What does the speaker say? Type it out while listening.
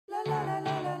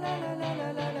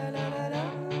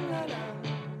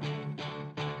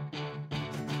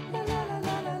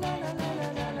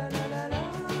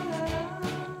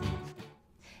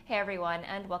everyone,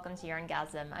 and welcome to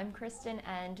YarnGasm. I'm Kristen,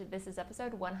 and this is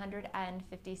episode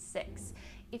 156.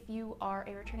 If you are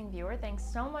a returning viewer, thanks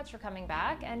so much for coming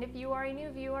back, and if you are a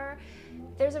new viewer,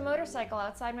 there's a motorcycle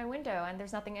outside my window, and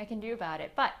there's nothing I can do about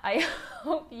it. But I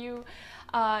hope you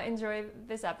enjoy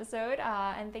this episode,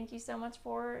 and thank you so much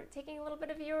for taking a little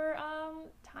bit of your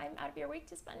time out of your week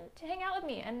to hang out with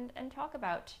me and talk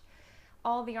about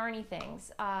all the yarny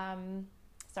things. Sorry,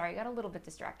 I got a little bit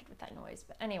distracted with that noise,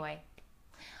 but anyway.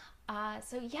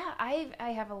 So yeah,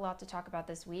 I have a lot to talk about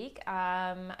this week.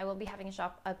 I will be having a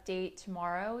shop update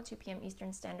tomorrow, 2 p.m.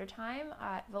 Eastern Standard Time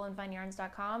at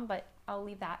VoolenvineYarns.com, but I'll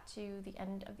leave that to the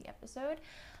end of the episode.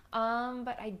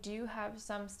 But I do have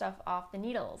some stuff off the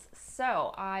needles,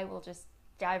 so I will just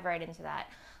dive right into that.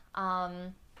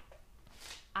 I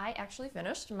actually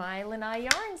finished my Lanai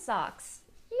yarn socks.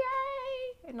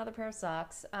 Yay! Another pair of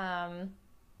socks.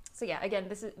 So yeah, again,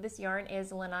 this yarn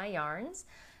is Lanai Yarns,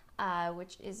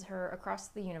 which is her Across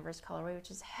the Universe colorway, which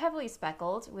is heavily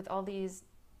speckled with all these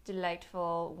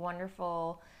delightful,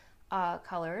 wonderful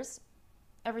colors.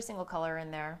 Every single color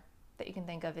in there that you can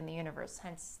think of in the universe,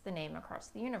 hence the name Across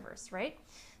the Universe, right?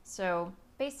 So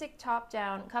basic top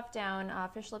down, cuff down,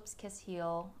 fish lips, kiss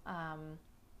heel,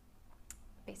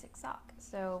 basic sock.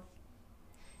 So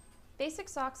basic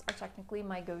socks are technically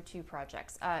my go-to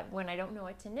projects. When I don't know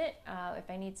what to knit, if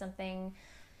I need something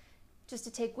just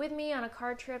to take with me on a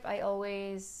car trip, I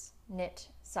always knit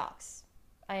socks.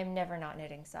 I am never not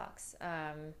knitting socks.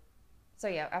 So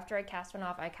yeah, after I cast one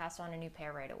off, I cast on a new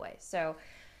pair right away. So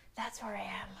that's where I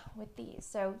am with these.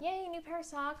 So yay, new pair of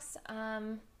socks.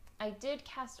 I did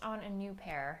cast on a new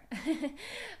pair,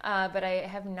 but I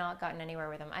have not gotten anywhere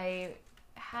with them. I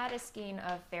had a skein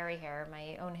of fairy hair,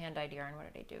 my own hand-dyed yarn.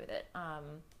 What did I do with it?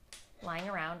 Lying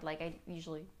around like I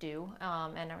usually do.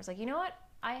 And I was like, you know what?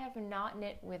 I have not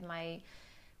knit with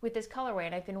this colorway,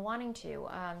 and I've been wanting to.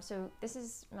 So this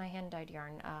is my hand-dyed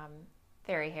yarn,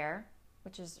 fairy hair,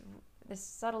 which is this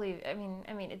subtly, I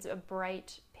mean, it's a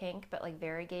bright pink, but like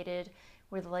variegated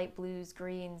with light blues,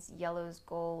 greens, yellows,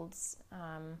 golds.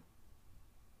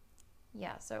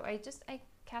 Yeah, so I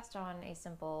cast on a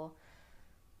simple,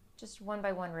 just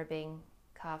 1x1 ribbing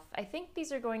cuff. I think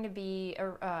these are going to be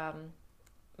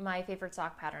my favorite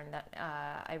sock pattern that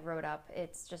I wrote up.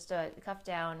 It's just a cuff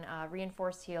down,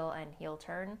 reinforced heel and heel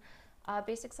turn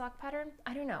basic sock pattern.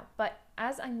 I don't know, but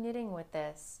as I'm knitting with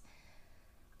this,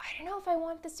 I don't know if I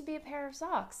want this to be a pair of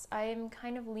socks. I'm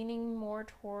kind of leaning more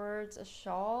towards a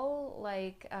shawl.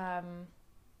 Like, I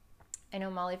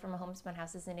know Molly from A Homespun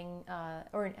House is knitting,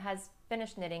 or has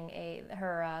finished knitting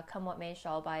her Come What May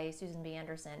shawl by Susan B.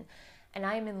 Anderson, and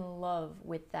I'm in love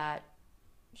with that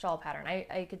shawl pattern.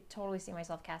 I could totally see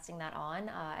myself casting that on.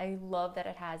 I love that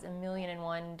it has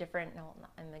 1,000,001 different, no,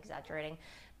 I'm exaggerating,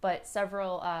 but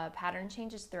several pattern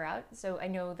changes throughout. So I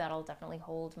know that'll definitely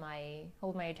hold my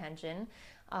attention,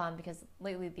 because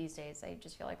lately these days I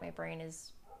just feel like my brain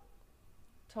is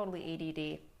totally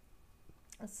ADD.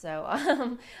 So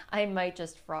I might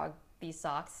just frog these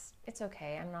socks. It's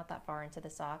okay. I'm not that far into the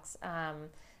socks. And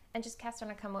just cast on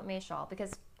a Come What May shawl,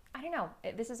 because I don't know,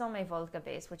 this is on my Volga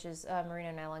base, which is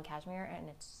merino nylon cashmere, and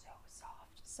it's so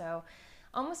soft. So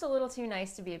almost a little too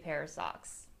nice to be a pair of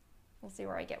socks. We'll see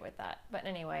where I get with that. But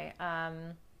anyway,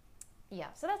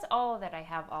 yeah, so that's all that I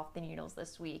have off the needles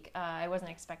this week. I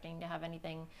wasn't expecting to have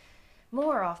anything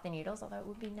more off the needles, although it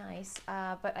would be nice.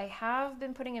 But I have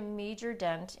been putting a major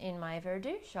dent in my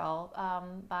Verdure shawl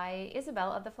by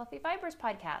Isabel of the Fluffy Fibers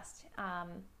podcast.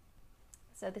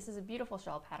 So this is a beautiful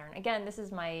shawl pattern. Again, this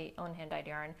is my own hand-dyed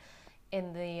yarn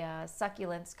in the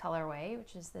Succulents colorway,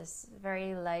 which is this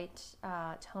very light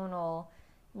tonal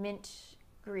mint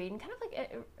green, kind of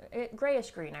like a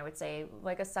grayish green, I would say,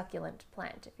 like a succulent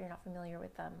plant, if you're not familiar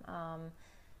with them.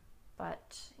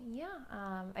 But yeah,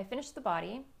 I finished the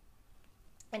body,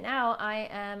 and now I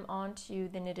am on to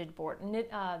the knitted border,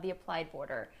 the applied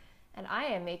border, and I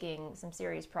am making some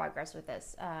serious progress with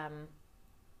this.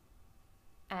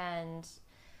 And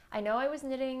I know I was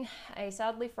knitting, I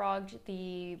sadly frogged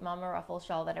the Mama Ruffle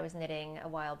shawl that I was knitting a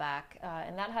while back,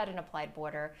 and that had an applied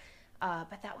border,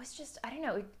 but that was just, I don't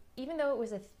know, even though it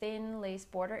was a thin lace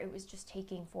border, it was just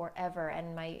taking forever,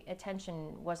 and my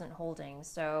attention wasn't holding,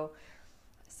 so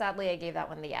sadly I gave that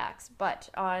one the axe. But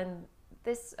on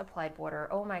this applied border,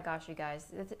 oh my gosh, you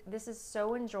guys, this is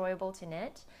so enjoyable to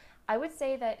knit. I would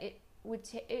say that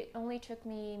it only took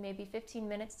me maybe 15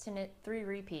 minutes to knit 3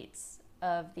 repeats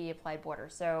of the applied border.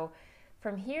 So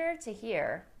from here to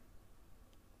here,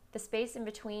 the space in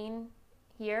between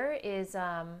here is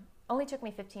only took me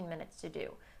 15 minutes to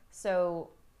do. So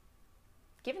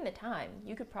given the time,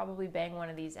 you could probably bang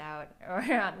one of these out, or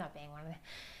not bang one of them,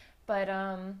 but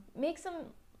make some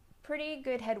pretty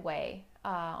good headway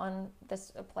on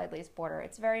this applied lace border.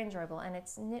 It's very enjoyable, and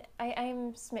it's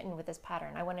I'm smitten with this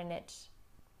pattern. I want to knit.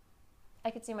 I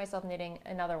could see myself knitting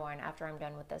another one after I'm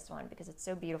done with this one because it's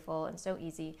so beautiful and so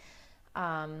easy,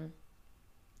 and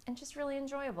just really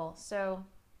enjoyable. So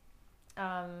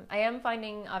I am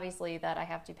finding, obviously, that I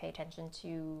have to pay attention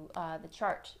to the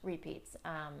chart repeats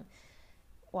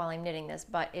while I'm knitting this,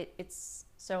 but it's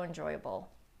so enjoyable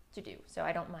to do, so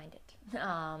I don't mind it.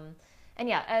 And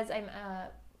yeah, as I'm,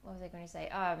 what was I going to say?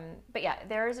 But yeah,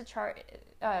 there is a chart.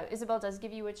 Isabel does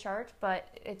give you a chart,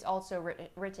 but it's also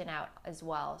written out as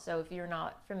well. So if you're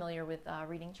not familiar with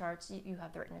reading charts, you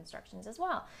have the written instructions as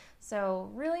well. So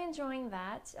really enjoying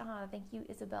that. Thank you,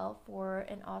 Isabel, for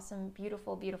an awesome,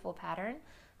 beautiful, beautiful pattern.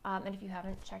 And if you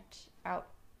haven't checked out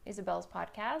Isabel's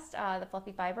podcast, the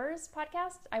Fluffy Fibers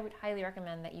podcast, I would highly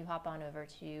recommend that you hop on over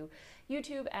to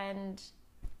YouTube and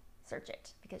search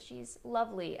it because she's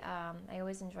lovely. I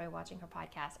always enjoy watching her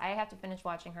podcast. I have to finish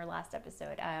watching her last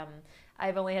episode.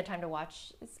 I've only had time to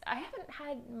watch. I haven't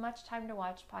had much time to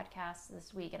watch podcasts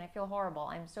this week, and I feel horrible.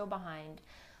 I'm so behind.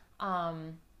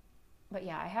 But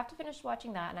yeah, I have to finish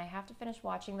watching that, and I have to finish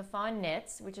watching The Fawn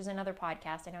Knits, which is another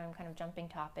podcast. I know I'm kind of jumping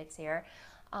topics here.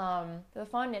 The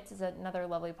Fawn Knits is another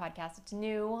lovely podcast. It's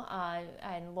new,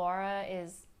 and Laura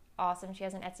is awesome. She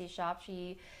has an Etsy shop.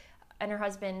 She and her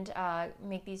husband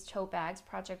make these tote bags,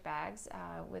 project bags,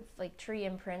 with like tree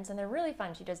imprints, and they're really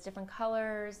fun. She does different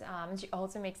colors, and she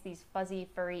also makes these fuzzy,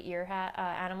 furry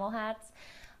animal hats,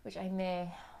 which I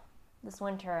may, this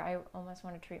winter, I almost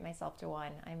want to treat myself to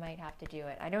one. I might have to do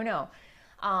it. I don't know.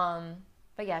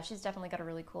 But yeah, she's definitely got a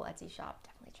really cool Etsy shop.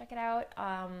 Definitely check it out.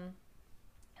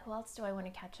 Who else do I want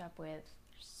to catch up with?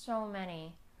 There's so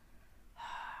many.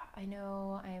 I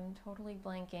know I'm totally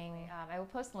blanking. I will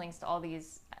post links to all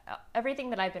these, everything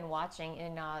that I've been watching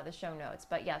in the show notes.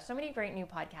 But yeah, so many great new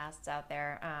podcasts out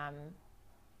there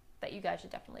that you guys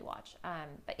should definitely watch.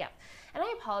 But yeah, and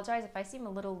I apologize if I seem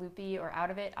a little loopy or out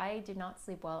of it. I did not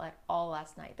sleep well at all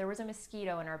last night. There was a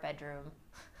mosquito in our bedroom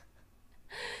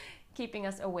keeping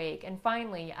us awake. And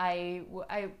finally,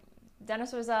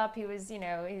 Dennis was up, he was, he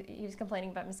was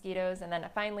complaining about mosquitoes, and then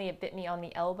finally it bit me on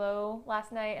the elbow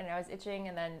last night, and I was itching,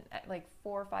 and then at like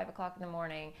 4 or 5 o'clock in the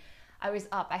morning, I was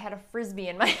up, I had a Frisbee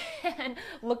in my hand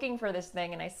looking for this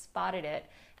thing, and I spotted it,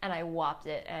 and I whopped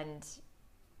it, and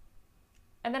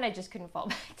then I just couldn't fall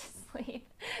back to sleep.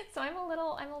 So I'm a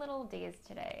little dazed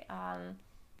today.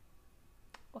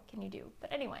 What can you do?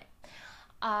 But anyway,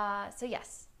 so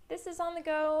yes. This is on the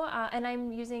go, and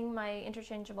I'm using my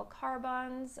interchangeable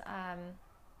carbons,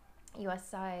 US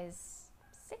size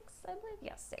 6, I believe.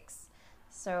 Yeah, 6.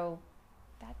 So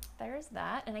there's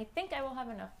that, and I think I will have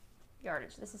enough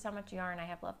yardage. This is how much yarn I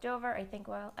have left over. I think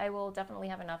I will definitely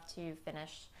have enough to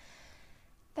finish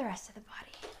the rest of the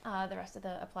body, the rest of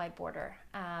the applied border.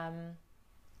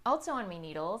 Also on my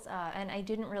needles, and I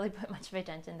didn't really put much of a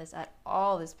dent in this at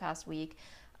all this past week.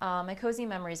 My Cozy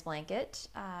Memories blanket.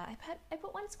 I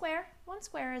put one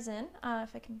square is in,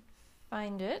 if I can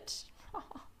find it.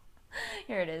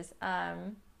 Here it is.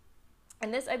 And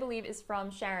this, I believe, is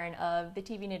from Sharon of the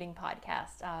TV Knitting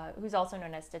Podcast, who's also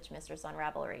known as Stitch Mistress on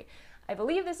Ravelry. I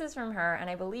believe this is from her, and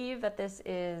I believe that this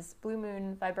is Blue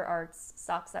Moon Fiber Arts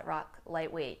Socks That Rock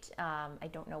Lightweight. I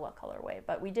don't know what colorway,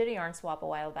 but we did a yarn swap a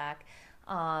while back.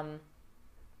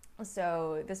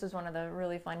 So this was one of the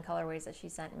really fun colorways that she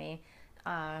sent me.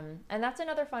 And that's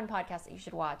another fun podcast that you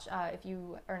should watch if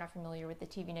you are not familiar with the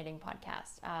TV Knitting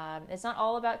Podcast. It's not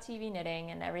all about TV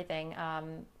knitting and everything,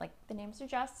 like the name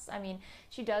suggests. I mean,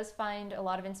 she does find a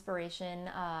lot of inspiration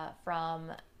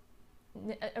from,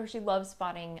 or she loves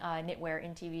spotting knitwear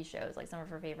in TV shows, like some of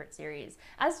her favorite series,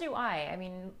 as do I. I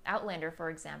mean, Outlander, for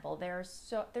example, there's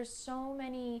so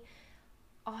many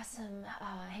awesome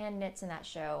hand knits in that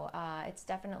show. It's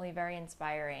definitely very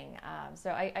inspiring. So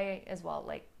I as well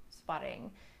like spotting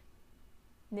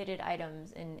knitted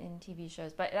items in TV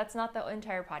shows, but that's not the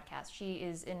entire podcast. She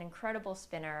is an incredible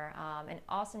spinner, an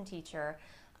awesome teacher,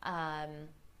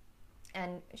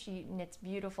 and she knits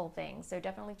beautiful things, so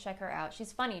definitely check her out.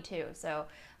 She's funny too, so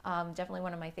definitely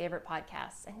one of my favorite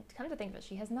podcasts. And come to think of it,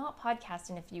 she has not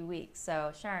podcasted in a few weeks,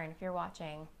 so Sharon, if you're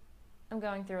watching, I'm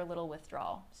going through a little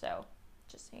withdrawal, so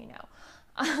just so you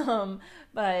know.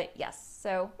 But yes,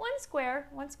 so one square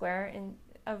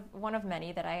of one of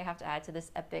many that I have to add to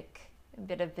this epic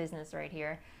bit of business right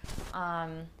here,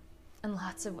 and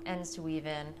lots of ends to weave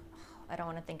in. I don't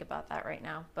want to think about that right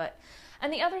now.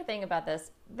 And the other thing about this,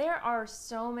 there are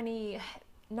so many,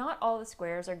 not all the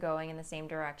squares are going in the same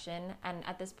direction, and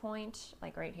at this point,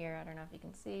 like right here, I don't know if you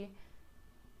can see,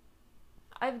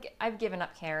 I've given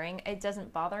up caring. It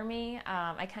doesn't bother me.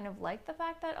 I kind of like the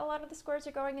fact that a lot of the squares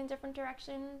are going in different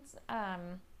directions.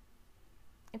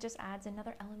 It just adds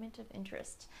another element of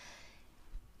interest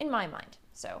in my mind.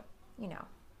 So, you know.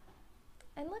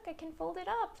 And look, I can fold it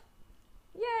up.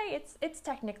 Yay! It's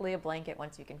technically a blanket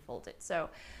once you can fold it. So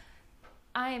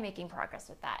I am making progress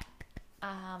with that.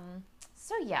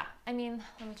 So yeah, I mean,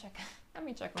 let me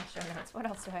check my show notes. What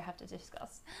else do I have to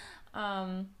discuss?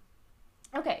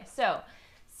 Okay, so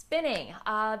spinning.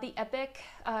 The epic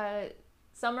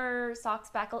summer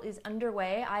sock spackle is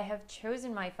underway. I have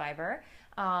chosen my fiber,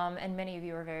 and many of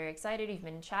you are very excited. You've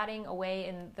been chatting away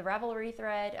in the Ravelry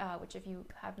thread, which if you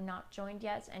have not joined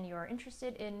yet and you are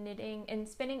interested in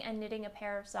spinning and knitting a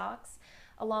pair of socks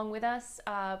along with us,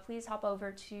 please hop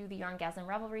over to the YarnGasm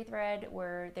Ravelry thread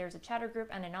where there's a chatter group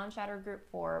and a non-chatter group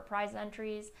for prize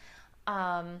entries.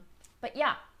 But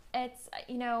yeah, it's,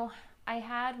 you know, I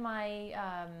had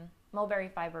my mulberry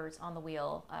fibers on the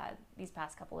wheel these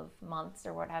past couple of months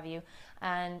or what have you,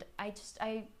 and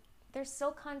there's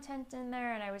silk content in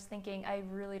there, and I was thinking I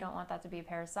really don't want that to be a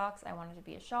pair of socks. I want it to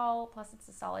be a shawl, plus it's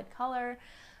a solid color.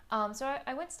 So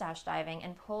I went stash diving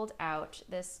and pulled out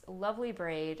this lovely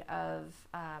braid of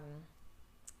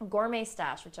Gourmet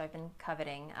Stash, which I've been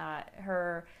coveting,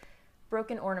 her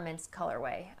Broken Ornaments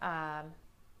colorway.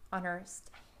 On her,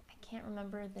 I can't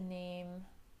remember the name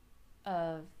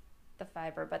of the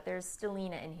fiber, but there's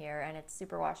stellina in here, and it's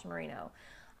superwash merino.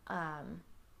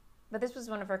 But this was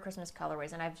one of her Christmas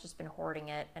colorways, and I've just been hoarding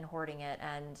it,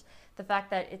 and the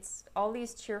fact that it's all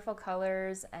these cheerful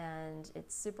colors and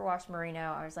it's superwash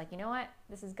merino, I was like, you know what,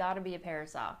 this has got to be a pair of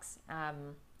socks,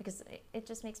 because it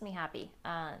just makes me happy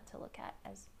to look at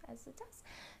as it does.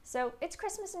 So it's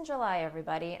Christmas in July,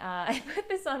 everybody. I put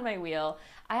this on my wheel.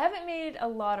 I haven't made a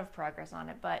lot of progress on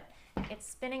it, but it's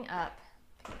spinning up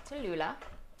to Lula.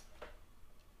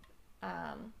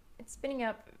 It's spinning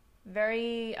up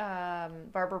very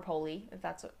barber pole-y, if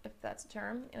that's a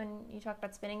term when you talk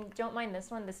about spinning. Don't mind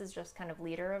this one. This is just kind of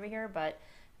leader over here, but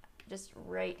just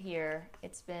right here,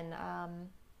 it's been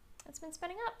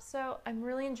spinning up. So I'm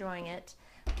really enjoying it.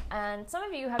 And some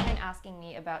of you have been asking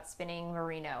me about spinning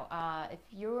merino. If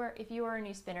you are a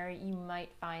new spinner, you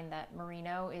might find that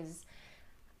merino is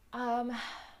a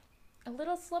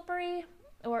little slippery,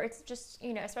 or it's just,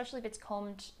 you know, especially if it's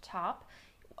combed top.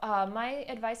 My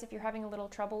advice, if you're having a little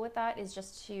trouble with that, is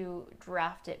just to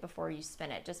draft it before you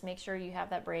spin it. Just make sure you have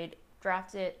that braid,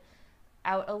 draft it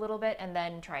out a little bit, and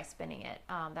then try spinning it.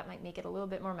 That might make it a little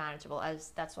bit more manageable,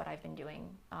 as that's what I've been doing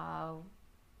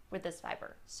with this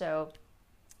fiber. So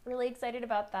really excited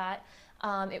about that.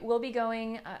 It will be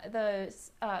going, the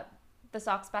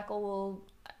sock spackle will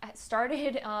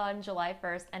started on July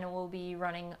 1st, and it will be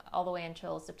running all the way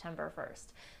until September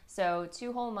 1st. So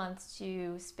 2 whole months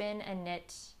to spin and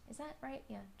knit. Is that right?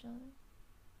 Yeah,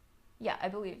 yeah, I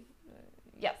believe.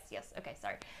 Yes. Okay,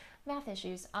 sorry. Math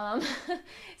issues.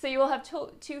 So you will have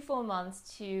 2 full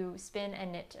months to spin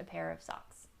and knit a pair of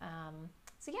socks.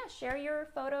 So yeah, share your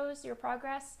photos, your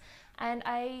progress, and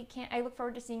I look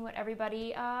forward to seeing what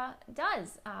everybody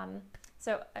does.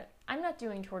 So I'm not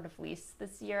doing Tour de Fleece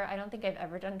this year. I don't think I've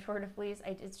ever done Tour de Fleece.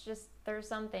 It's just, there's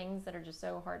some things that are just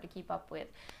so hard to keep up with.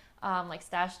 Like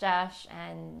Stash Dash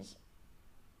and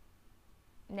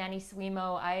Nanny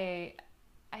Swimo. I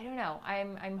don't know.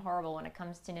 I'm horrible when it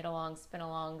comes to knit alongs, spin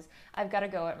alongs. I've got to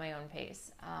go at my own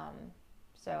pace.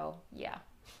 So yeah,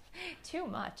 too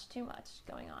much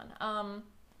going on.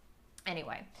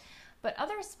 Anyway, but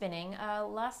other spinning.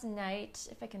 Last night,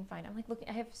 if I can find, I'm like looking.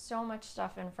 I have so much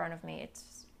stuff in front of me.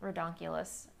 It's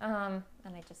redonkulous. And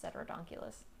I just said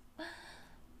redonkulous.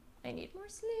 I need more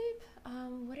sleep.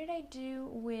 What did I do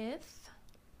with?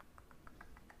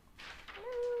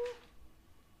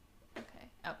 Okay.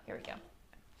 Oh, here we go.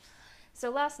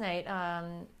 So last night,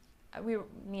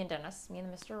 me and the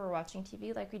mister, were watching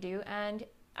TV like we do, and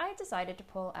I decided to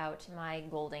pull out my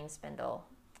Golding spindle,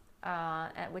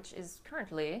 which is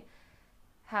currently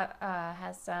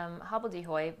has some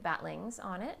hobbledehoy batlings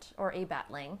on it, or a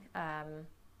batling,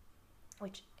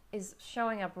 which is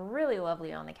showing up really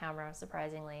lovely on the camera,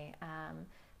 surprisingly.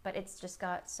 But it's just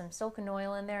got some silken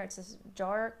oil in there. It's this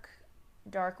dark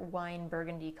wine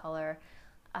burgundy color,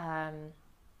 and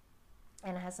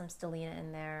it has some stellina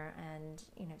in there, and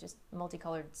just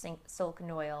multicolored silk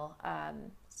oil.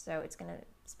 So it's gonna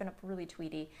spin up really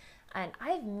tweedy. And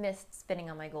I've missed spinning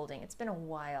on my Golding. It's been a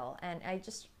while, and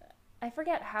I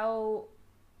forget how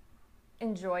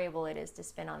enjoyable it is to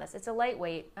spin on this. It's a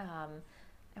lightweight.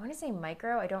 I want to say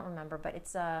micro, I don't remember, but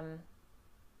it's I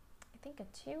think a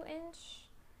 2-inch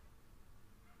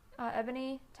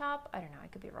ebony top. I don't know, I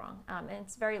could be wrong. And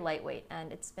it's very lightweight,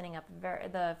 and it's spinning up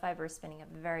the fiber is spinning up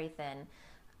very thin.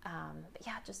 But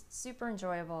yeah, just super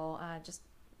enjoyable. Just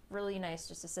really nice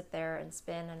just to sit there and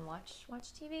spin and watch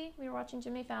TV. We were watching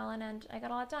Jimmy Fallon, and I got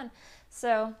all that done.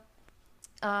 So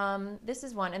this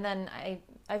is one, and then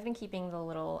I've been keeping the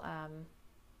little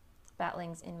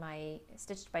batlings in my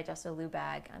Stitched by Just a Lou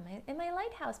bag, in my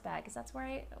lighthouse bag, because that's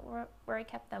where I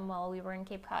kept them while we were in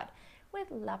Cape Cod, with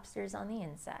lobsters on the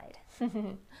inside.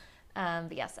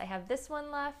 But yes, I have this one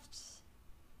left,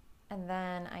 and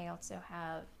then I also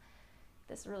have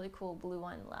this really cool blue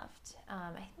one left.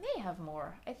 I may have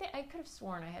more. I could have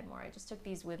sworn I had more. I just took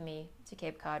these with me to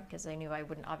Cape Cod because I knew I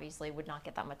would not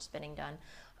get that much spinning done.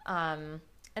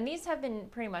 And these have been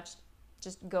pretty much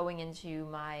just going into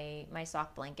my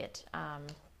sock blanket. I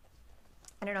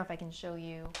don't know if I can show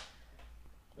you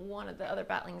one of the other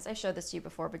batlings. I showed this to you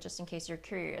before, but just in case you're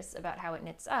curious about how it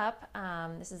knits up,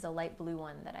 this is a light blue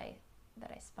one that I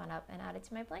spun up and added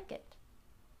to my blanket.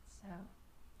 So,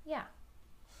 yeah.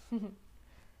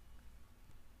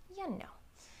 Yeah, no.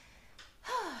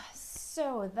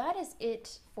 So that is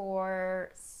it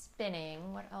for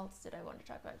spinning. What else did I want to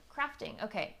talk about? Crafting.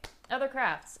 Okay, other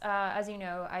crafts. As you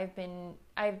know,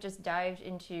 I've just dived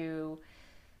into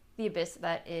the abyss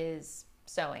that is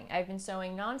sewing. I've been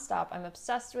sewing nonstop. I'm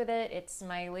obsessed with it. It's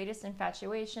my latest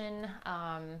infatuation.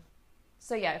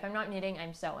 So yeah, if I'm not knitting,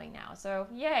 I'm sewing now. So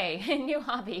yay, new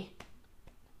hobby.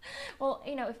 Well,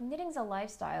 you know, if knitting's a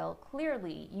lifestyle,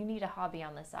 clearly you need a hobby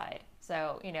on the side.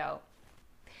 So, you know,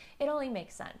 it only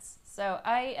makes sense. So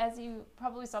as you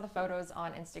probably saw the photos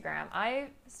on Instagram, I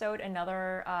sewed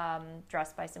another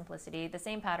dress by Simplicity, the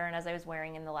same pattern as I was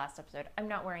wearing in the last episode. I'm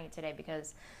not wearing it today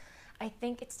because I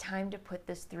think it's time to put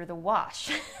this through the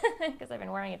wash because I've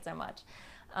been wearing it so much.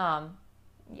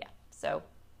 Yeah, so,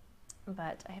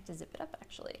 but I have to zip it up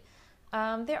actually.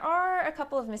 There are a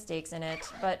couple of mistakes in it,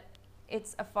 but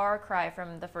it's a far cry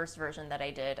from the first version that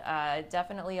I did.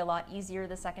 Definitely a lot easier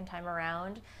the second time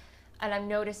around. And I'm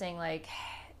noticing, like,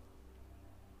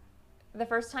 the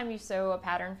first time you sew a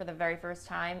pattern for the very first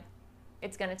time,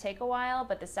 it's gonna take a while,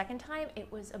 but the second time it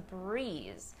was a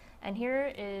breeze. And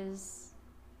here is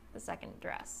the second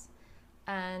dress.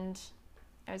 And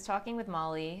I was talking with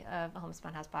Molly of the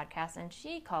Homespun House podcast, and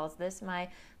she calls this my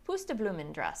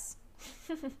Pusteblumen dress.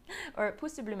 Or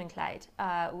Pusteblumenkleid,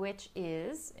 which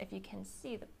is, if you can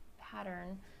see the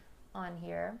pattern on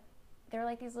here, they're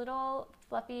like these little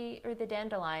fluffy, or the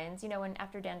dandelions, you know, when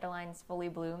after dandelions fully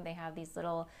bloom, they have these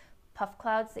little puff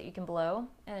clouds that you can blow,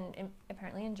 and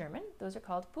apparently in German, those are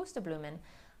called Pusteblumen,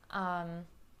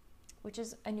 which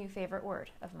is a new favorite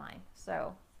word of mine.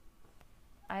 So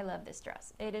I love this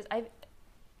dress. It is,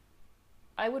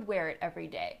 I would wear it every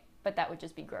day, but that would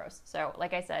just be gross. So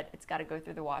like I said, it's got to go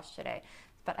through the wash today.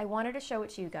 But I wanted to show it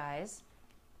to you guys.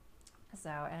 So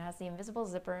it has the invisible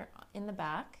zipper in the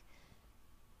back.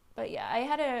 But yeah, I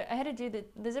had to do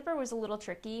the zipper was a little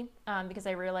tricky because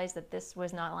I realized that this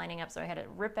was not lining up, so I had to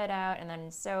rip it out and then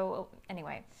sew.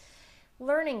 Anyway,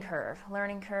 learning curve,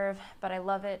 but I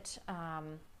love it.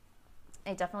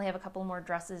 I definitely have a couple more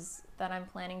dresses that I'm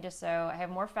planning to sew. I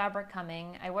have more fabric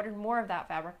coming. I ordered more of that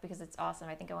fabric because it's awesome.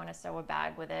 I think I want to sew a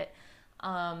bag with it.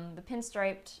 The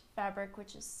pinstriped fabric,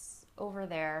 which is over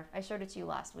there. I showed it to you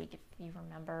last week if you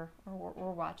remember or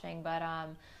were watching, but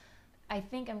I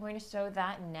think I'm going to sew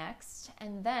that next.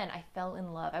 And then I fell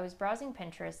in love. I was browsing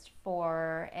Pinterest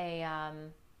for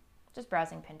just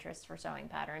browsing Pinterest for sewing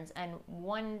patterns, and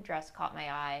one dress caught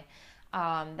my eye.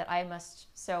 That I must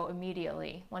sew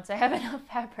immediately once I have enough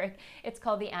fabric. It's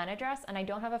called the Anna dress, and I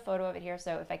don't have a photo of it here,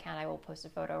 so if I can, I will post a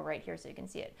photo right here so you can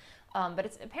see it. But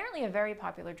it's apparently a very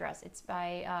popular dress. It's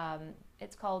by,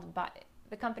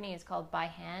 the company is called By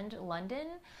Hand London,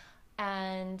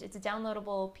 and it's a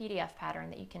downloadable PDF pattern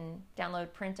that you can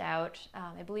download, print out.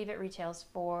 I believe it retails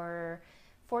for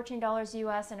 $14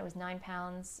 US, and it was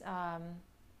 £9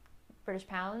 British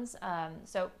pounds.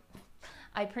 So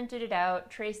I printed it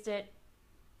out, traced it,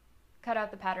 cut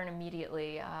out the pattern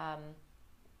immediately,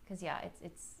 because yeah,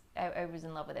 I was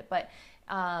in love with it. But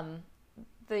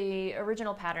the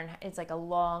original pattern is like a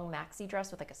long maxi dress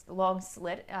with like a long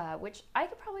slit, which I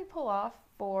could probably pull off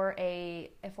for a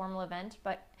formal event.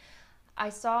 But I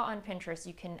saw on Pinterest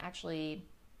you can actually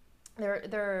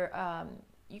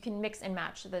you can mix and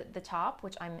match the top,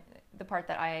 which I'm the part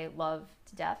that I love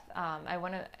to death. I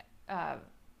want to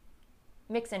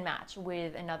mix and match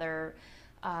with another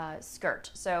skirt.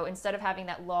 So instead of having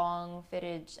that long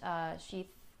fitted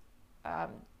sheath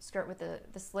skirt with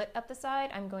the slit up the side,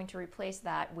 I'm going to replace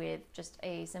that with just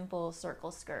a simple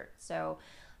circle skirt. So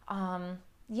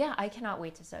yeah, I cannot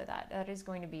wait to sew that. That is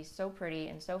going to be so pretty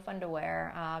and so fun to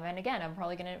wear. And again, I'm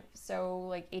probably going to sew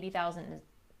like 80,000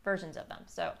 versions of them.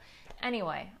 So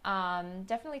anyway,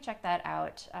 definitely check that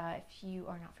out. If you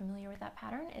are not familiar with that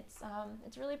pattern,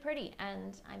 it's really pretty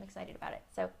and I'm excited about it.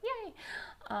 So yay!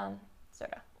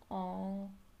 Soda. Oh.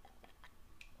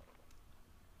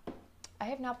 I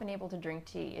have not been able to drink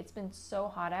tea. It's been so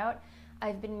hot out.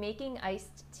 I've been making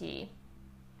iced tea.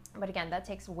 But again, that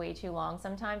takes way too long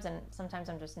sometimes, and sometimes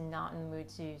I'm just not in the mood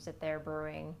to sit there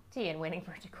brewing tea and waiting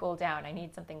for it to cool down. I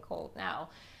need something cold now.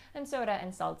 And soda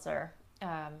and seltzer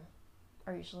are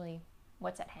usually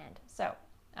what's at hand. So,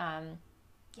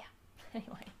 yeah,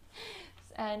 anyway.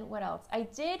 And what else? I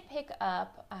did pick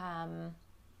up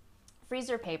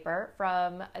freezer paper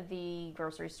from the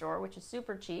grocery store, which is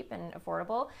super cheap and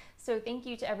affordable. So thank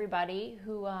you to everybody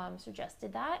who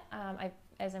suggested that.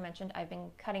 As I mentioned, I've been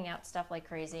cutting out stuff like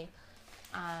crazy.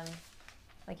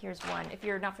 Like here's one. If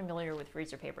you're not familiar with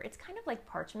freezer paper, it's kind of like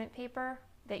parchment paper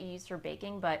that you use for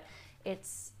baking, but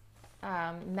it's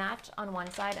matte on one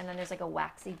side and then there's like a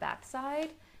waxy back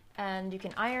side, and you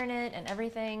can iron it and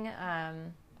everything.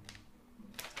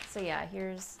 So yeah,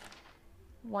 here's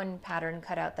one pattern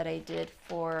cutout that I did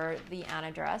for the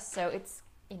Anna dress. So it's,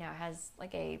 you know, has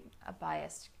like a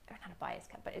biased, or not a biased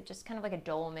cut, but it's just kind of like a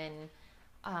dolman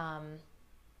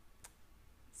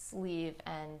sleeve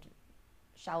and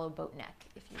shallow boat neck,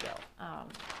 if you will,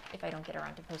 if I don't get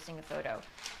around to posting a photo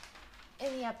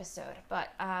in the episode. But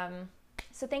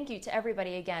so thank you to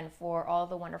everybody again for all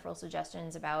the wonderful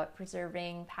suggestions about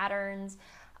preserving patterns.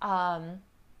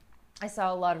 I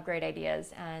saw a lot of great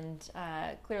ideas, and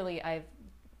clearly I've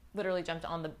literally jumped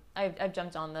on the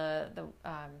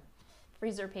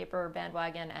freezer paper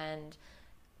bandwagon and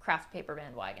craft paper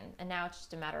bandwagon, and now it's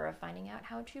just a matter of finding out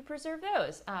how to preserve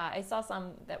those. I saw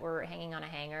some that were hanging on a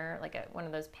hanger, like one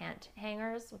of those pant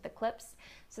hangers with the clips,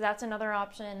 so that's another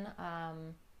option.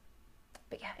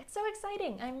 But yeah, it's so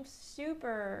exciting. I'm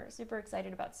super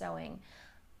excited about sewing,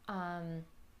 and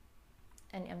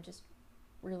I'm just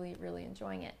really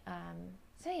enjoying it.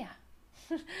 So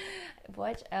yeah.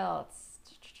 What else?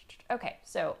 Okay,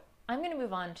 so I'm going to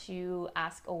move on to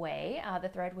Ask Away, the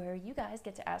thread where you guys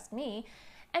get to ask me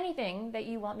anything that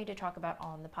you want me to talk about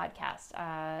on the podcast.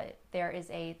 There is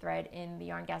a thread in the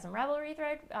YarnGasm Ravelry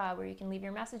thread where you can leave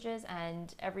your messages,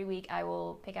 and every week I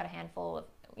will pick out a handful of,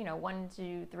 1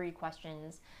 to 3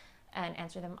 questions and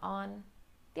answer them on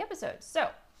the episode. So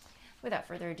without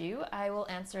further ado, I will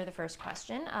answer the first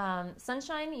question.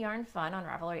 Sunshine Yarn Fun on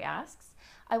Ravelry asks,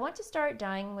 I want to start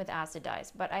dyeing with acid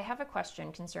dyes, but I have a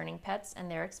question concerning pets and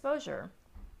their exposure.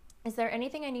 Is there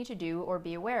anything I need to do or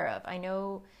be aware of? I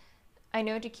know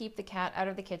to keep the cat out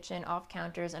of the kitchen, off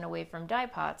counters, and away from dye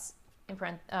pots, in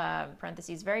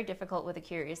parentheses, very difficult with a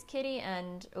curious kitty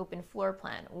and open floor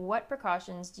plan. What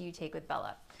precautions do you take with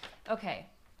Bella? Okay,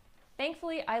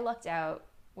 thankfully I lucked out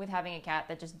with having a cat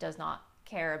that just does not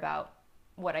care about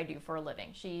what I do for a living.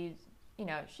 She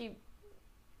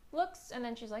looks and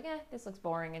then she's like, this looks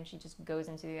boring, and she just goes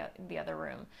into the other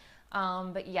room.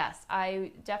 But yes,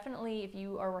 I definitely, if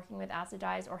you are working with acid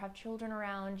dyes or have children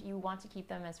around, you want to keep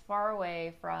them as far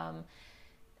away from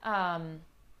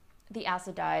the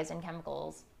acid dyes and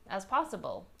chemicals as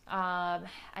possible. I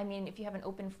mean, if you have an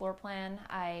open floor plan,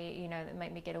 that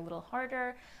might make it a little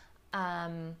harder.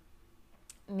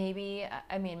 Maybe,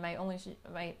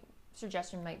 my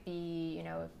suggestion might be,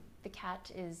 if the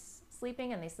cat is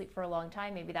sleeping and they sleep for a long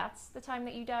time, maybe that's the time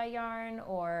that you dye yarn.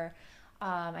 Or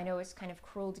I know it's kind of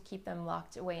cruel to keep them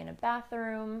locked away in a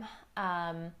bathroom.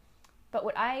 But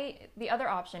the other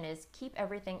option is keep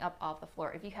everything up off the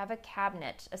floor. If you have a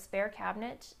spare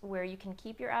cabinet where you can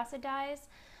keep your acid dyes,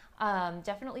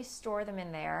 definitely store them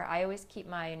in there. I always keep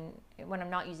mine, when I'm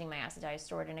not using my acid dyes,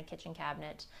 stored in a kitchen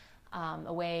cabinet,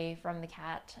 away from the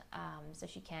cat, so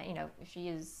she can't, if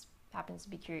she happens to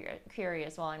be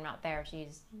curious while I'm not there, she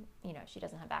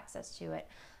doesn't have access to it.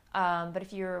 But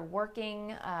if you're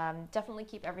working, definitely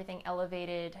keep everything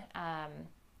elevated.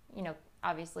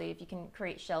 Obviously, if you can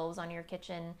create shelves on your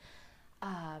kitchen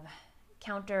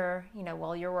counter,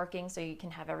 while you're working, so you can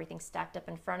have everything stacked up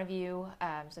in front of you,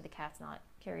 so the cat's not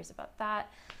curious about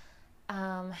that.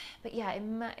 But yeah,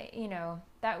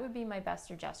 that would be my best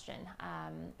suggestion.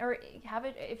 Or have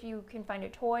it, if you can find a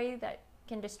toy that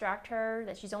can distract her,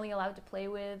 that she's only allowed to play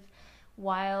with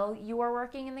while you are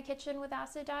working in the kitchen with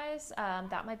acid dyes,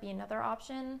 that might be another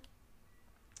option.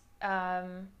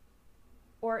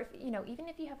 Or if, even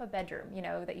if you have a bedroom,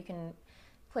 that you can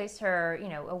place her,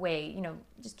 away,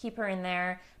 just keep her in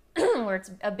there where it's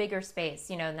a bigger space,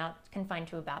 not confined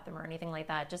to a bathroom or anything like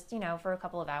that, just, for a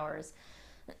couple of hours.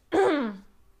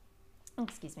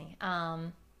 Excuse me.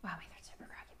 Wow, my throat's super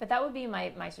crappy. But that would be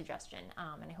my suggestion,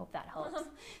 and I hope that helps.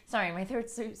 Sorry, my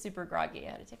throat's super groggy.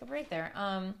 I had to take a break there.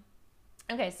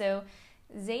 Okay, so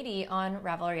Zadie on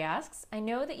Ravelry asks, I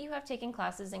know that you have taken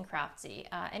classes in Craftsy.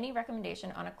 Any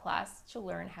recommendation on a class to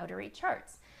learn how to read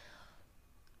charts?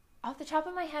 Off the top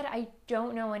of my head, I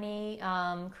don't know any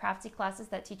Craftsy classes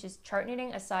that teaches chart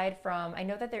knitting aside from, I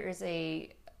know that there is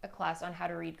a class on how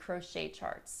to read crochet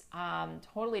charts.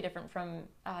 Totally different from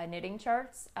knitting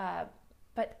charts.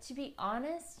 But to be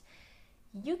honest,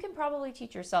 you can probably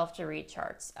teach yourself to read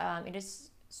charts. It is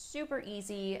super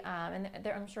easy, and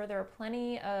I'm sure there are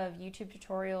plenty of YouTube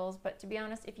tutorials. But to be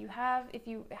honest, if you have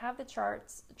the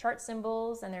chart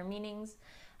symbols and their meanings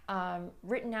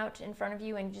written out in front of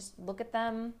you, and just look at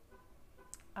them,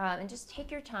 and just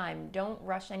take your time. Don't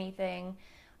rush anything.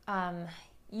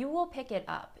 You will pick it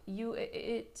up.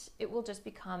 It will just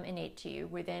become innate to you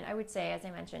within, I would say, as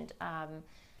I mentioned,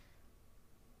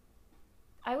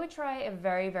 I would try a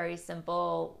very, very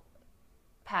simple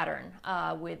pattern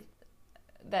with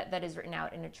that is written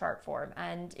out in a chart form.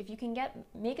 And if you can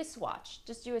make a swatch,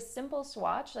 just do a simple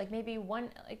swatch, like maybe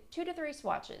 2 to 3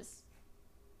 swatches,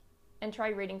 and try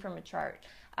reading from a chart.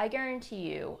 I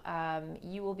guarantee you,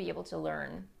 you will be able to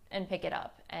learn and pick it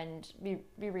up and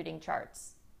be reading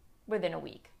charts within a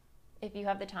week, if you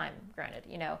have the time, granted,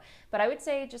 But I would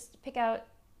say just pick out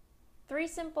 3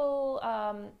 simple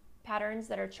patterns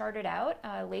that are charted out,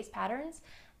 lace patterns,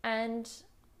 and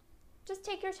just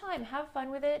take your time, have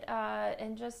fun with it,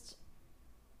 and just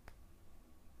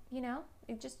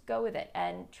go with it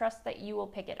and trust that you will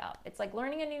pick it up. It's like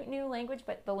learning a new language,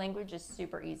 but the language is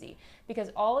super easy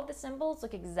because all of the symbols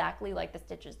look exactly like the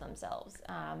stitches themselves.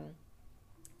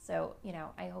 So,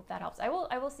 I hope that helps. I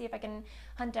will see if I can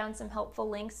hunt down some helpful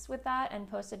links with that and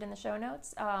post it in the show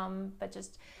notes. But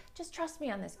just trust me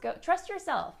on this. Trust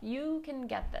yourself. You can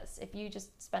get this if you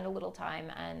just spend a little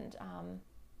time and,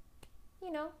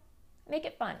 make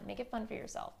it fun. Make it fun for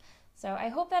yourself. So I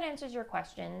hope that answers your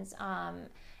questions.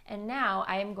 And now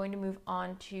I am going to move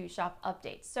on to shop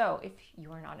updates. So if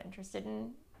you are not interested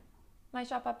in my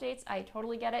shop updates, I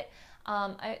totally get it.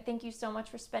 I thank you so much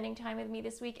for spending time with me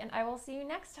this week, and I will see you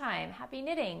next time. Happy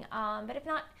knitting. But if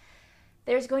not,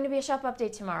 there's going to be a shop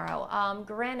update tomorrow.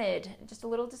 Granted, just a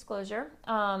little disclosure,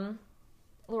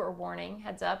 or warning,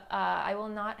 heads up, I will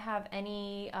not have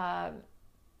any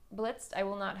blitzed. I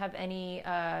will not have any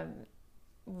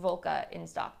Volca in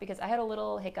stock because I had a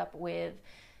little hiccup with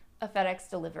a FedEx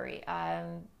delivery.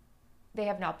 They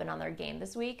have not been on their game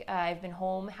this week. I've been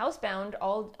home housebound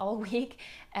all week,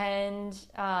 and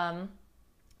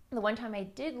the one time I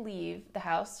did leave the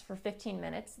house for 15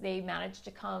 minutes, they managed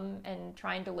to come and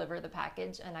try and deliver the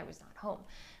package, and I was not home.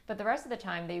 But the rest of the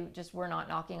time, they just were not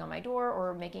knocking on my door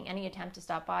or making any attempt to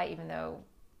stop by, even though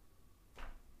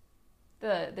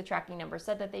the tracking number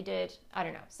said that they did. I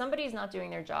don't know. Somebody's not doing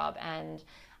their job, and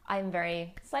I'm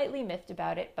very slightly miffed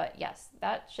about it, but yes,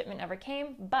 that shipment never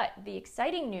came. But the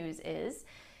exciting news is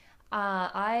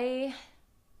I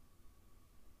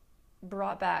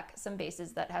brought back some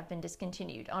bases that have been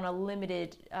discontinued on a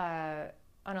limited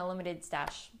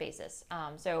stash basis.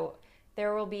 So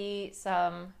there will be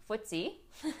some Footsie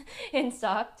in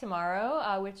stock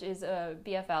tomorrow, which is a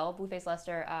BFL, Blue Face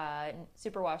Leicester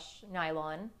Superwash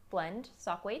Nylon blend,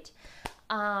 sock weight.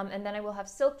 And then I will have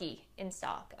Silky in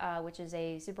stock, which is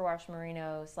a superwash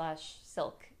merino /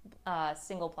 silk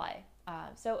single ply.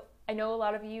 So I know a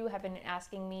lot of you have been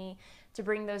asking me to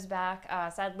bring those back.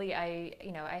 Sadly,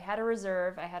 I had a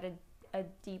reserve. I had a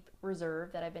deep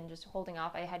reserve that I've been just holding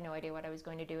off. I had no idea what I was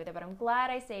going to do with it, but I'm glad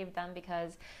I saved them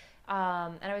because,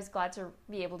 and I was glad to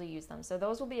be able to use them. So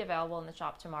those will be available in the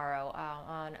shop tomorrow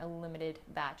on a limited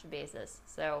batch basis.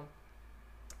 So,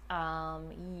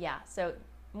 yeah, so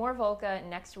more Volca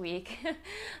next week.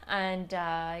 And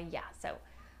yeah, so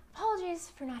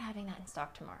apologies for not having that in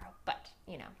stock tomorrow, but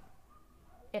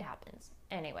it happens.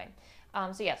 Anyway,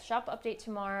 so yes, shop update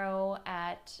tomorrow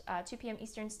at 2 p.m.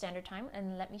 Eastern Standard Time,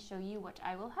 and let me show you what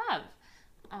I will have.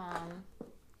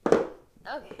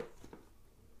 Okay.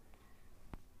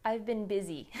 I've been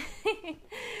busy.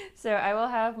 So I will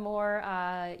have more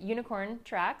unicorn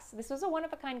tracks. This was a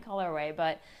one-of-a-kind colorway,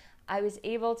 but I was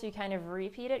able to kind of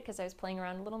repeat it because I was playing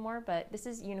around a little more, but this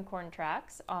is unicorn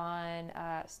tracks on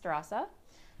Strasse,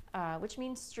 which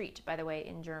means street, by the way,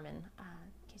 in German,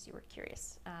 in case you were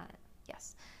curious.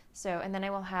 Yes. So, and then I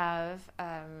will have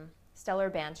Stellar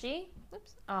Banshee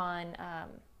on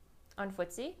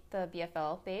Footsie, the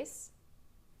BFL base.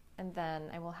 And then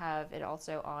I will have it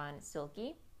also on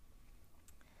Silky,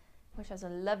 which has a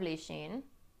lovely sheen.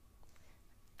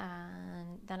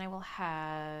 And then I will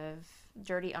have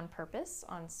Dirty on Purpose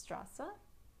on Strasse.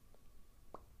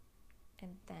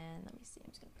 And then, let me see,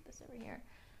 I'm just gonna put this over here.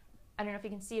 I don't know if you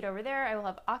can see it over there. I will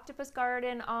have Octopus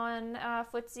Garden on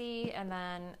Footsie, and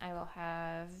then I will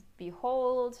have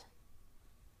Behold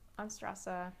on Strasse.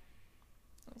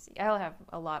 Let me see, I'll have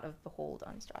a lot of Behold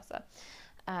on Strasse.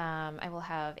 I will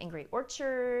have In Great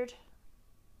Orchard.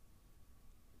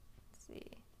 Let's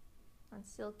see, on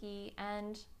Silky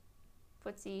and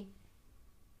Footsie.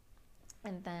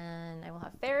 And then I will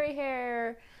have Fairy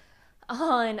Hair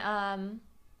on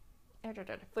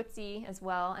Footsie as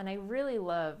well. And I really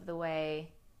love the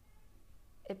way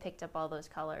it picked up all those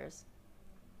colors.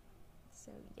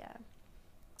 So yeah.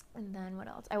 And then what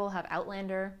else? I will have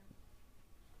Outlander.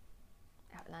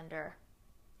 Outlander.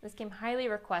 This came highly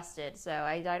requested, so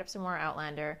I dyed up some more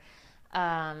Outlander.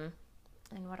 And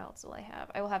what else will I have?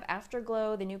 I will have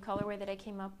Afterglow, the new colorway that I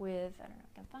came up with. I don't know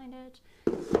if I can find it.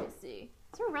 Let's see.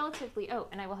 These are relatively, oh,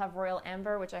 and I will have Royal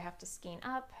Amber, which I have to skein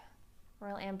up.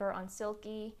 Royal Amber on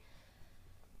Silky.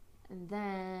 And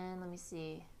then, let me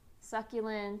see,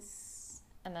 Succulents.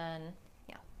 And then,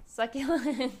 yeah,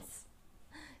 Succulents.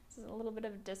 This is a little bit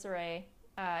of disarray.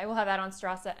 I will have that on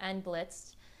Strasse and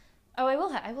Blitzed. Oh, I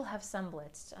will have some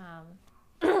Blitzed,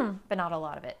 but not a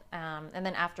lot of it. And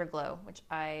then Afterglow, which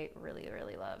I really,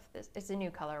 really love. It's a new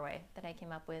colorway that I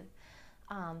came up with.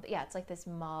 But yeah, it's like this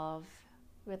mauve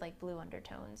with like blue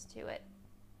undertones to it.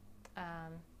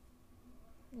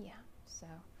 Yeah, so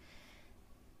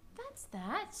that's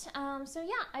that. So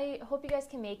yeah, I hope you guys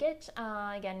can make it.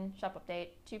 Again, shop update,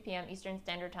 2 p.m. Eastern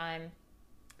Standard Time.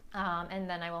 And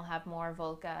then I will have more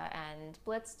Volca and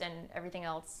Blitzed and everything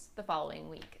else the following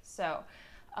week. So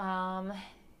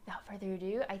without further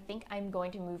ado, I think I'm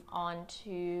going to move on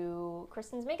to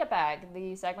Kristen's Makeup Bag,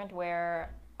 the segment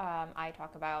where I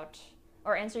talk about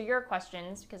or answer your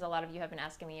questions, because a lot of you have been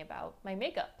asking me about my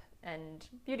makeup and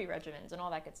beauty regimens and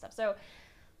all that good stuff. So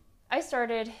I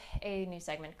started a new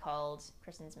segment called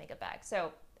Kristen's Makeup Bag.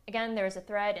 So again, there's a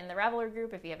thread in the Ravelry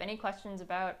group. If you have any questions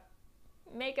about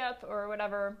makeup or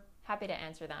whatever, happy to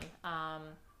answer them.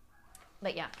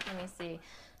 But yeah, let me see.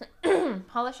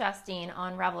 Paula Shastine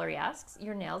on Ravelry asks,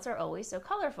 your nails are always so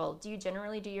colorful. Do you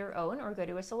generally do your own or go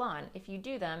to a salon? If you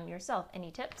do them yourself,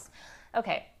 any tips?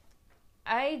 Okay,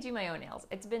 I do my own nails.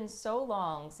 It's been so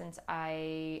long since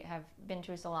I have been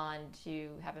to a salon to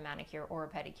have a manicure or a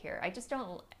pedicure. I just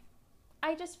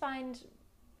find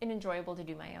it enjoyable to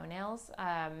do my own nails.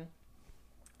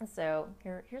 So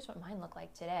here's what mine look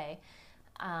like today.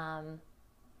 And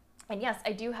yes,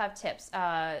 I do have tips.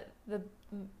 The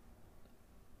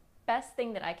best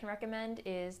thing that I can recommend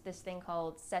is this thing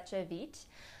called Secha Vite,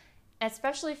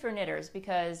 especially for knitters,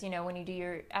 because, you know, when you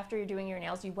do after you're doing your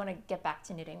nails, you want to get back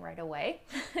to knitting right away.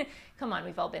 Come on,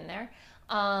 we've all been there.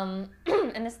 And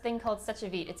this thing called Secha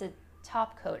Vite, it's a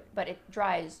top coat, but it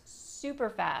dries super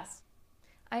fast.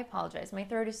 I apologize. My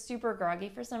throat is super groggy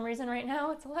for some reason right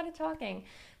now. It's a lot of talking.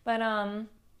 But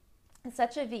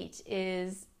Secha Vite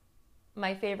is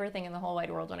my favorite thing in the whole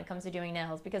wide world when it comes to doing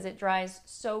nails, because it dries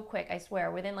so quick, I swear,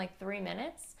 within like 3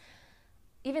 minutes,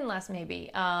 even less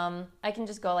maybe. I can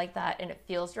just go like that and it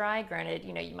feels dry. Granted,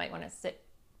 you know, you might want to sit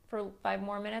for 5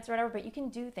 more minutes or whatever, but you can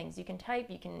do things. You can type,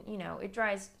 you can, you know, it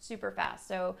dries super fast.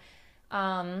 So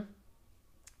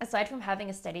aside from having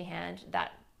a steady hand,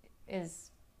 that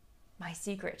is my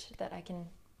secret that I can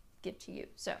give to you.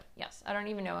 So yes, I don't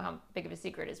even know how big of a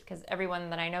secret it is, because everyone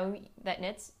that I know that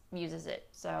knits uses it.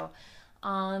 So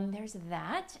there's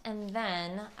that. And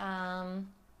then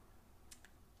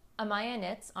Amaya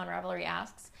Knits on Ravelry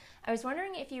asks, I was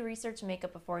wondering if you research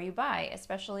makeup before you buy,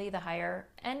 especially the higher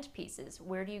end pieces.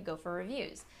 Where do you go for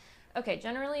reviews? Okay,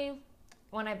 generally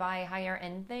when I buy higher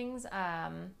end things,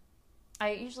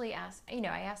 I usually ask, you know,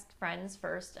 I asked friends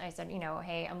first. I said, you know,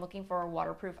 hey, I'm looking for a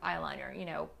waterproof eyeliner, you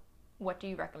know, what do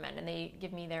you recommend? And they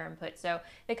give me their input. So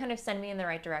they kind of send me in the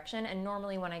right direction. And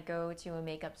normally when I go to a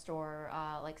makeup store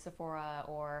like Sephora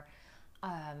or,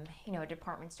 you know, a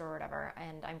department store or whatever,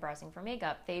 and I'm browsing for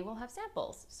makeup, they will have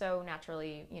samples. So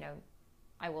naturally, you know,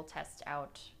 I will test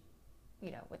out,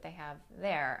 you know, what they have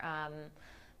there.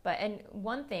 And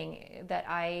one thing that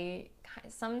I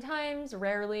sometimes,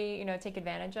 rarely, you know, take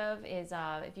advantage of is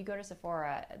if you go to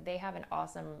Sephora, they have an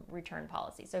awesome return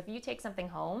policy. So if you take something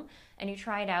home and you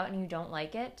try it out and you don't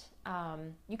like it,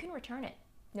 you can return it,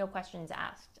 no questions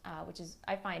asked, which is,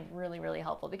 I find, really, really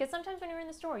helpful. Because sometimes when you're in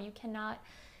the store, you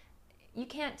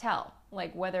can't tell,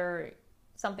 like, whether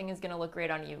something is going to look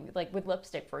great on you. Like with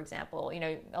lipstick, for example, you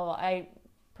know, I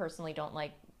personally don't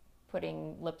like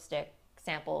putting lipstick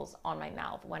samples on my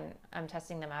mouth when I'm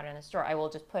testing them out in the store. I will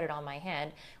just put it on my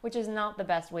hand, which is not the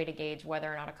best way to gauge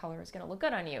whether or not a color is going to look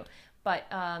good on you. But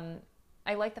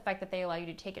I like the fact that they allow you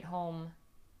to take it home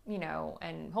you know,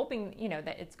 and hoping, you know,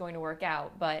 that it's going to work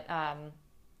out. But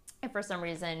if for some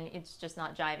reason it's just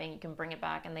not jiving, you can bring it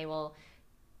back and they will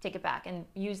take it back and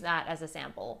use that as a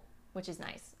sample, which is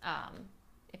nice.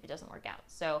 If it doesn't work out.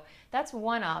 So that's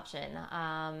one option.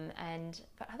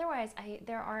 But otherwise,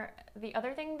 the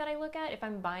other thing that I look at if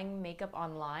I'm buying makeup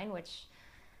online, which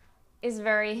is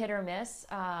very hit or miss.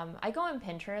 I go on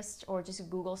Pinterest or just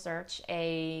Google search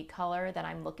a color that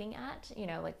I'm looking at, you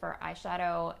know, like for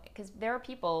eyeshadow, because there are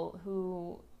people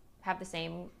who have the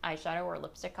same eyeshadow or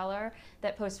lipstick color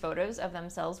that post photos of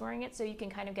themselves wearing it, so you can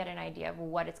kind of get an idea of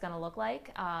what it's going to look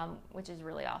like, which is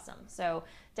really awesome. So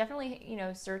definitely, you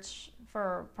know, search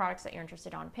for products that you're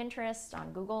interested on Pinterest,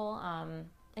 on Google,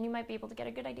 and you might be able to get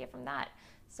a good idea from that.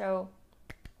 So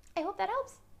I hope that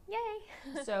helps.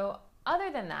 Yay! So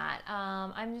other than that,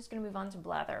 I'm just going to move on to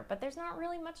blather, but there's not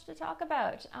really much to talk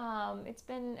about. It's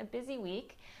been a busy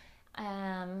week.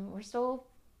 We're still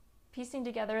piecing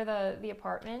together the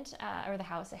apartment, or the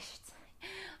house, I should say.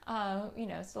 You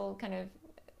know, still kind of,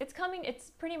 it's coming, it's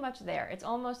pretty much there. It's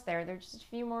almost there. There's just a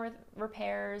few more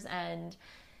repairs and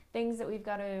things that we've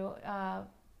got to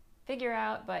figure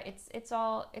out, but it's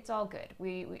all good.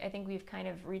 I think we've kind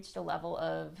of reached a level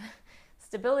of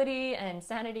stability and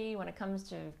sanity when it comes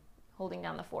to holding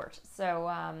down the fort. So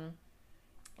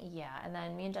yeah, and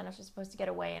then me and Jenna are supposed to get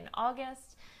away in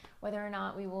August. Whether or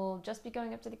not we will just be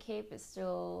going up to the Cape is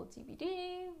still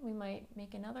TBD. We might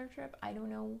make another trip. I don't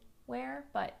know where,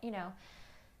 but you know,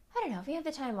 I don't know. If we have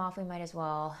the time off, we might as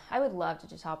well. I would love to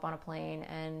just hop on a plane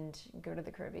and go to the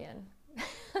Caribbean.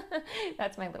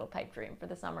 That's my little pipe dream for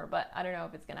the summer, but I don't know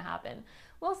if it's going to happen.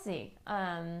 We'll see.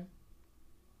 But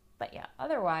yeah,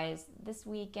 otherwise, this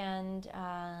weekend,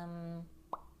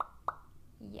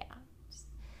 yeah,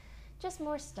 just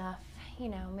more stuff. You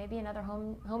know, maybe another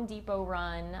Home Depot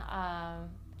run,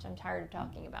 which I'm tired of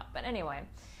talking about. But anyway,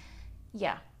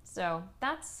 yeah, so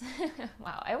that's,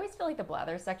 wow, I always feel like the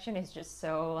blather section is just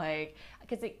so like,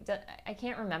 because I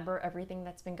can't remember everything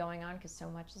that's been going on because so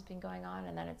much has been going on.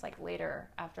 And then it's like later,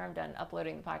 after I'm done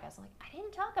uploading the podcast, I'm like, I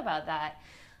didn't talk about that.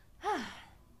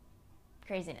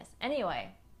 Craziness. Anyway.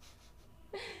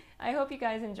 I hope you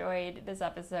guys enjoyed this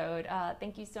episode.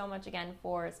 Thank you so much again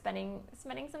for spending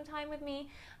some time with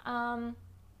me.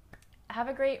 Have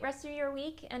a great rest of your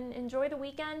week and enjoy the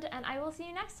weekend, and I will see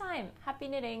you next time. Happy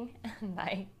knitting.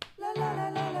 Bye.